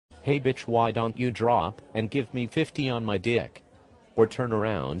Hey bitch, why don't you drop and give me 50 on my dick? Or turn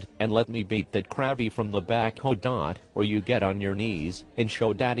around and let me beat that crabby from the back. Or you get on your knees and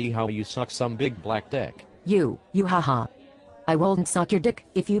show daddy how you suck some big black dick. You haha. I won't suck your dick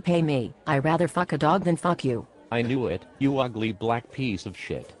if you pay me. I rather fuck a dog than fuck you. I knew it, you ugly black piece of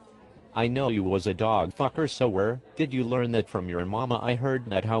shit. I know you was a dog fucker, so where did you learn that from your mama? I heard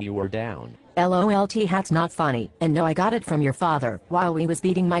that how you were down. LOLT, that's not funny. And no, I got it from your father. While we was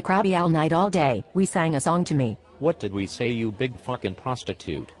beating my crabby all night all day, we sang a song to me. What did we say, you big fucking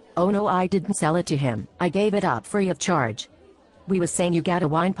prostitute? Oh no, I didn't sell it to him. I gave it up free of charge. We was saying you gotta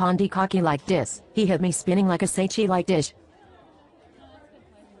wine pondy cocky like this. He had me spinning like a seichi like dish.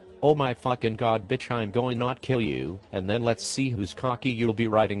 Oh my fucking god, bitch, I'm going not kill you, and then let's see whose cocky you'll be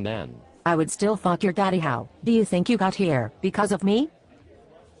riding then. I would still fuck your daddy. How do you think you got here? Because of me?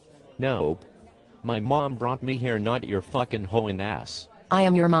 Nope. My mom brought me here, not your fucking hoeing ass. I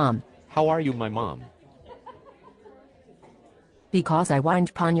am your mom. How are you my mom? Because I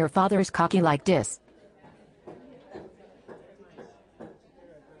whined pon your father's cocky like this.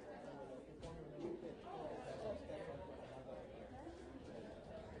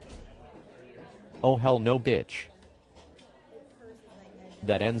 Oh hell no, bitch.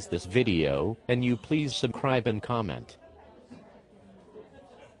 That ends this video, and you please subscribe and comment.